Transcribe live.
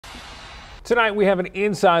Tonight we have an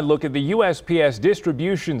inside look at the USPS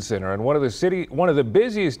distribution center on one of the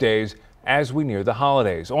busiest days as we near the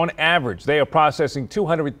holidays. On average, they are processing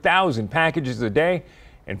 200,000 packages a day,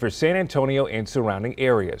 and for San Antonio and surrounding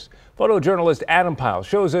areas. Photojournalist Adam Pyle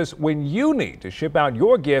shows us when you need to ship out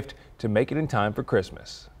your gift to make it in time for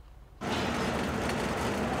Christmas.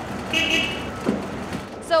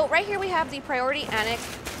 So right here we have the priority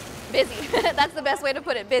annex. Busy. That's the best way to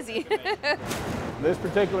put it, busy. This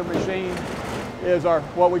particular machine is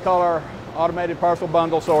what we call our automated parcel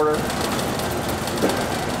bundle sorter.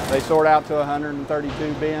 They sort out to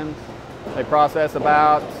 132 bins. They process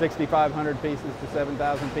about 6,500 pieces to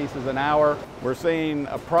 7,000 pieces an hour. We're seeing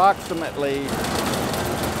approximately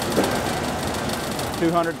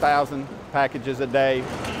 200,000 packages a day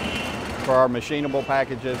for our machinable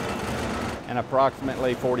packages and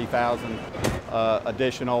approximately 40,000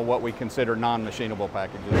 additional what we consider non-machinable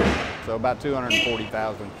packages. So about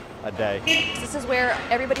 240,000 a day. This is where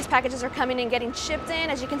everybody's packages are coming and getting shipped in.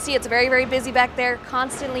 As you can see, it's very, very busy back there,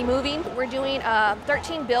 constantly moving. We're doing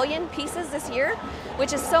 13 billion pieces this year,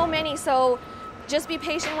 which is so many. So just be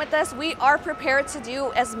patient with us. We are prepared to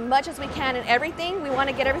do as much as we can in everything. We want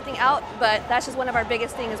to get everything out, but that's just one of our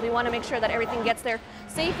biggest things is we want to make sure that everything gets there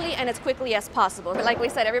safely and as quickly as possible. But like we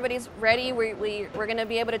said, everybody's ready. We're going to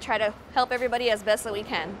be able to try to help everybody as best that we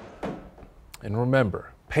can. And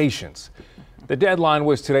remember, patience. The deadline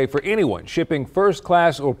was today for anyone shipping first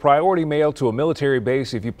class or priority mail to a military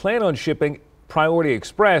base. If you plan on shipping Priority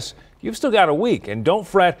Express, you've still got a week. And don't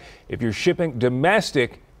fret, if you're shipping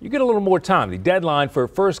domestic, you get a little more time. The deadline for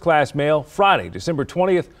first class mail, Friday, December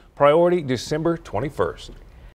 20th, priority December 21st.